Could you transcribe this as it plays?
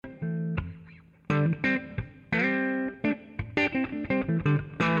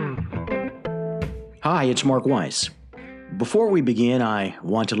Hi, it's Mark Weiss. Before we begin, I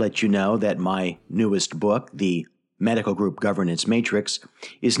want to let you know that my newest book, The Medical Group Governance Matrix,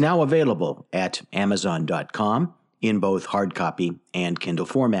 is now available at Amazon.com in both hard copy and Kindle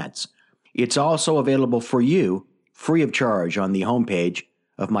formats. It's also available for you free of charge on the homepage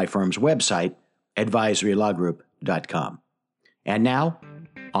of my firm's website, advisorylawgroup.com. And now,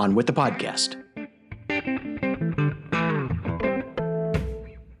 on with the podcast.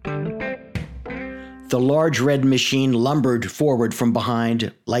 The large red machine lumbered forward from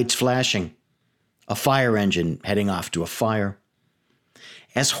behind, lights flashing. A fire engine heading off to a fire.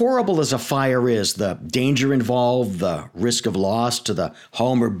 As horrible as a fire is, the danger involved, the risk of loss to the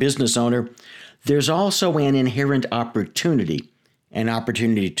home or business owner, there's also an inherent opportunity, an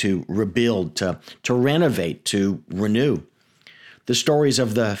opportunity to rebuild, to renovate, to renew. The stories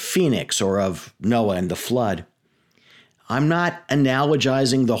of the Phoenix or of Noah and the flood. I'm not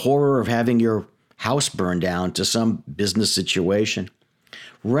analogizing the horror of having your house burned down to some business situation.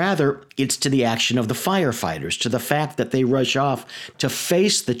 Rather, it's to the action of the firefighters, to the fact that they rush off to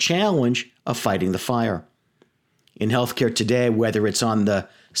face the challenge of fighting the fire. In healthcare today, whether it's on the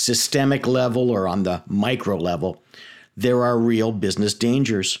systemic level or on the micro level, there are real business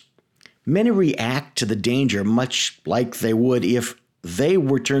dangers. Many react to the danger much like they would if they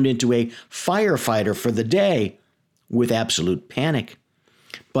were turned into a firefighter for the day, with absolute panic.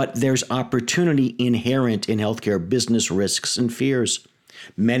 But there's opportunity inherent in healthcare business risks and fears.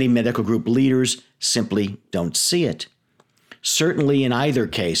 Many medical group leaders simply don't see it. Certainly in either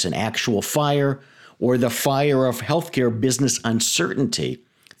case, an actual fire or the fire of healthcare business uncertainty,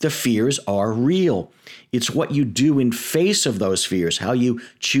 the fears are real. It's what you do in face of those fears, how you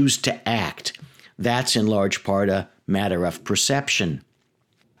choose to act. That's in large part a matter of perception.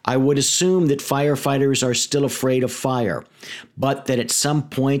 I would assume that firefighters are still afraid of fire, but that at some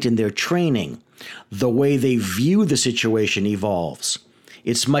point in their training, the way they view the situation evolves.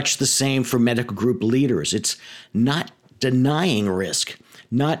 It's much the same for medical group leaders. It's not denying risk,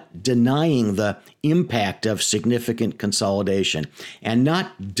 not denying the impact of significant consolidation, and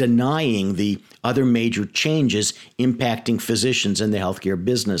not denying the other major changes impacting physicians in the healthcare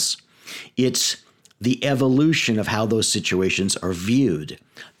business. It's the evolution of how those situations are viewed.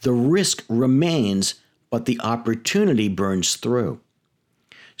 The risk remains, but the opportunity burns through.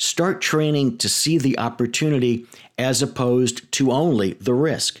 Start training to see the opportunity as opposed to only the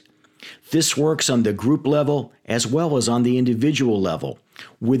risk. This works on the group level as well as on the individual level.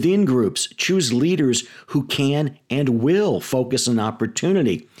 Within groups, choose leaders who can and will focus on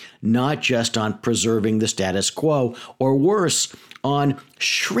opportunity, not just on preserving the status quo, or worse, on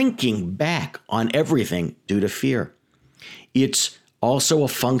shrinking back on everything due to fear. It's also a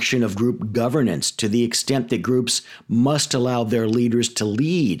function of group governance to the extent that groups must allow their leaders to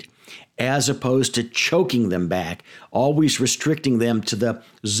lead, as opposed to choking them back, always restricting them to the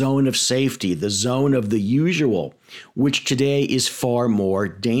zone of safety, the zone of the usual, which today is far more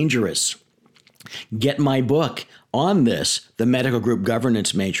dangerous. Get my book on this, The Medical Group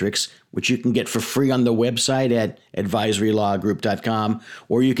Governance Matrix, which you can get for free on the website at advisorylawgroup.com,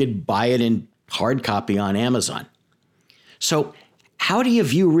 or you could buy it in hard copy on Amazon. So, how do you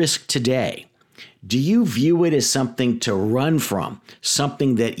view risk today? Do you view it as something to run from,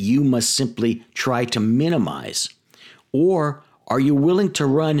 something that you must simply try to minimize? Or are you willing to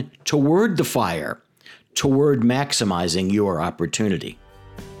run toward the fire, toward maximizing your opportunity?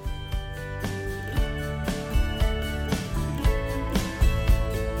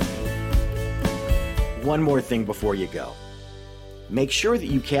 One more thing before you go. Make sure that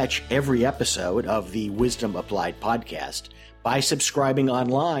you catch every episode of the Wisdom Applied podcast by subscribing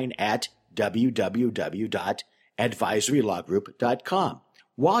online at www.advisorylawgroup.com.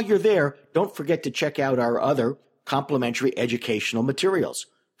 While you're there, don't forget to check out our other complimentary educational materials.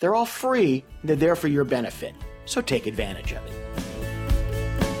 They're all free, and they're there for your benefit, so take advantage of it.